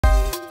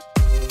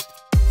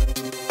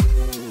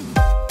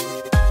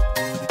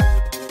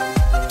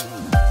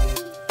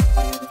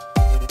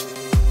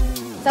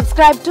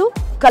Subscribe to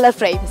Color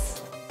Frames.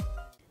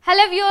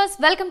 Hello viewers,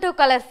 welcome to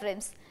Color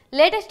Frames.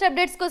 Latest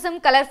updates kosam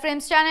Color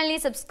Frames channel ni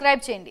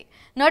subscribe cheyandi.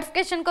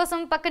 Notification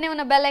kosam pakkane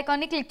unna bell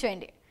icon ni click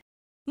cheyandi.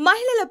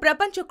 మహిళల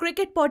ప్రపంచ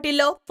cricket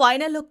పోటీల్లో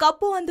ఫైనల్లో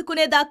cup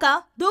అందుకునేదాకా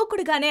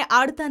దూకుడుగానే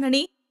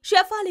ఆడుతానని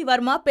Shafali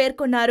Varma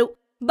పేర్కొన్నారు.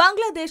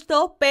 బంగ్లాదేశ్తో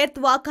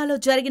Perth వాకాలో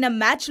జరిగిన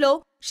మ్యాచ్లో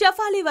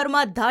Shafali Varma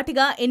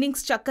ధాటిగా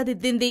innings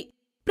చక్కదిద్దింది.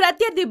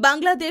 ప్రత్యర్థి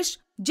బంగ్లాదేశ్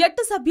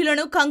జట్టు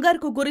సభ్యులను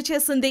కంగారుకు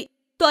గురిచేసింది.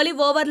 తొలి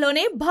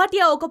ఓవర్లోనే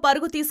భాటియా ఒక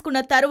పరుగు తీసుకున్న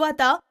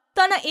తరువాత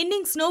తన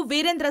ఇన్నింగ్స్ను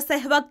వీరేంద్ర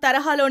సెహ్వాగ్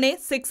తరహాలోనే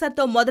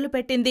సిక్సర్తో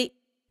మొదలుపెట్టింది.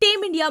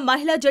 టీమిండియా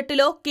మహిళా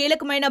జట్టులో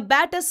కీలకమైన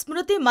బ్యాటర్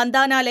స్మృతి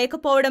మందానా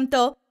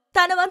లేకపోవడంతో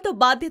తన వంతు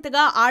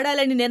బాధ్యతగా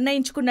ఆడాలని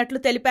నిర్ణయించుకున్నట్లు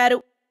తెలిపారు.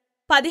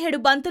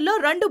 17 బంతుల్లో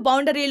 2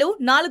 బౌండరీలు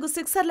 4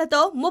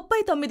 సిక్సర్లతో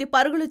 39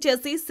 పరుగులు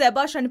చేసి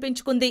శభాష్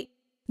అనిపించుకుంది.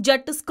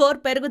 జట్టు స్కోర్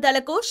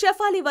పెరుగుదలకు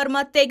షఫాలి వర్మ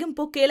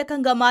తెగింపు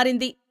కీలకంగా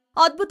మారింది.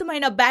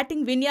 అద్భుతమైన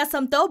బ్యాటింగ్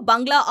విన్యాసంతో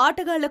బంగ్లా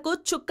ఆటగాళ్లకు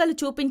చుక్కలు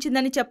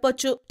చూపించిందని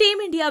చెప్పొచ్చు.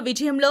 టీమిండియా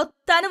విజయంలో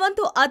తన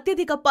వంతు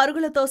అత్యధిక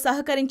పరుగులతో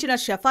సహకరించిన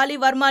Shafali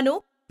వర్మను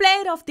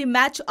player of the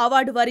match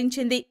award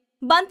వరించింది.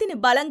 బంతిని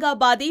బలంగా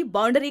బాది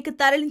బౌండరీకి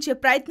తరలించే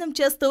ప్రయత్నం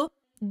చేస్తూ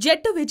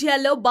జట్టు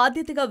విజయాల్లో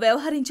బాధ్యతగా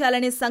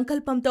వ్యవహరించాలనే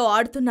సంకల్పంతో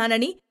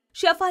ఆడుతున్నానని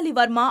షఫాలి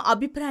వర్మ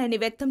అభిప్రాయాన్ని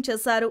వ్యక్తం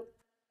చేశారు.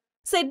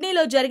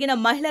 సిడ్నీలో జరిగిన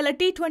మహిళల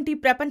టీ20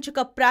 ప్రపంచ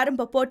కప్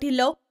ప్రారంభ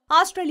పోటీల్లో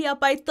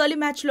ఆస్ట్రేలియాపై తొలి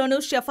మ్యాచ్లోనూ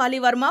షఫాలి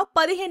వర్మ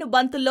 15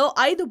 బంతుల్లో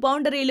 5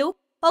 బౌండరీలు,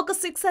 1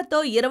 సిక్సర్తో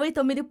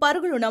 29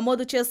 పరుగులు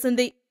నమోదు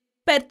చేసింది.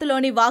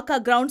 పెర్త్లోని వాకా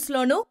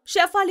గ్రౌండ్స్లోనూ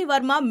షఫాలి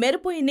వర్మ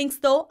మెరుపు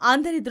ఇన్నింగ్స్తో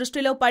అందరి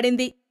దృష్టిలో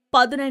పడింది.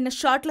 పదునైన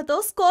షాట్లతో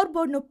స్కోర్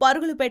బోర్డును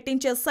పరుగులు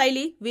పెట్టించే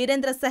శైలి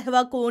వీరేంద్ర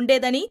సెహ్వాగ్కు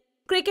ఉండేదని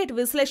క్రికెట్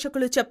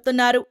విశ్లేషకులు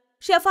చెప్తున్నారు.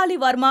 షఫాలి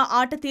వర్మ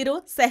ఆటతీరు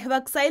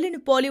సెహ్వాగ్ శైలిని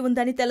పోలి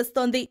ఉందని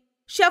తెలుస్తోంది.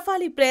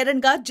 షఫాలి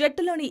ప్రేరణగా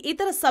జట్టులోని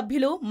ఇతర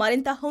సభ్యులు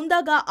మరింత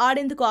హుందాగా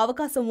ఆడేందుకు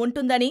అవకాశం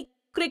ఉంటుందని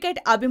క్రికెట్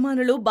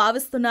అభిమానులు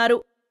భావిస్తున్నారు.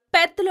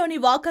 పెర్త్లోని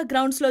వాకా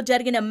గ్రౌండ్స్లో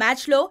జరిగిన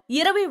మ్యాచ్లో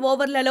 20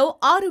 ఓవర్లలో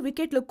 6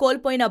 వికెట్లు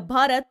కోల్పోయిన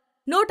భారత్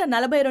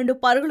 142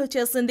 పరుగులు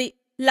చేసింది.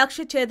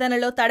 లక్ష్య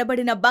ఛేదనలో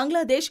తడబడిన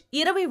బంగ్లాదేశ్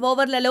 20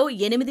 ఓవర్లలో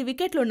 8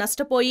 వికెట్లు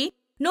నష్టపోయి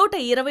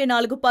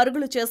 124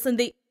 పరుగులు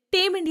చేసింది.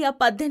 టీమిండియా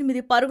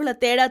 18 పరుగుల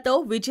తేడాతో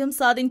విజయం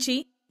సాధించి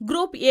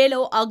గ్రూప్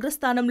ఏలో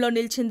అగ్రస్థానంలో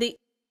నిలిచింది.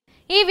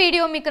 ఈ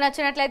వీడియో మీకు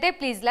నచ్చినట్లయితే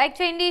ప్లీజ్ లైక్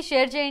చేయండి,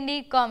 షేర్ చేయండి,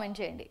 కామెంట్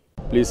చేయండి.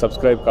 Please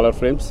subscribe colour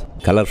frames.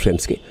 Colour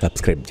frames కి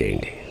సబ్స్క్రైబ్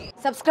చేయండి.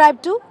 Subscribe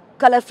to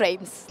Color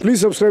Frames.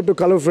 Please subscribe to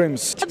Color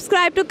Frames.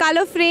 Subscribe to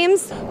Color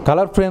Frames.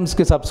 Colour frames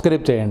కి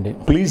సబ్స్క్రైబ్ చేయండి.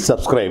 Please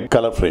subscribe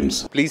Color Frames.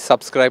 Please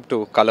subscribe to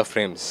Color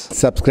Frames.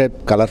 Subscribe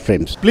colour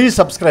frames. Please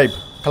subscribe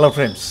Color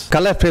Frames.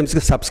 Colour frames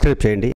కి subscribe చేయండి.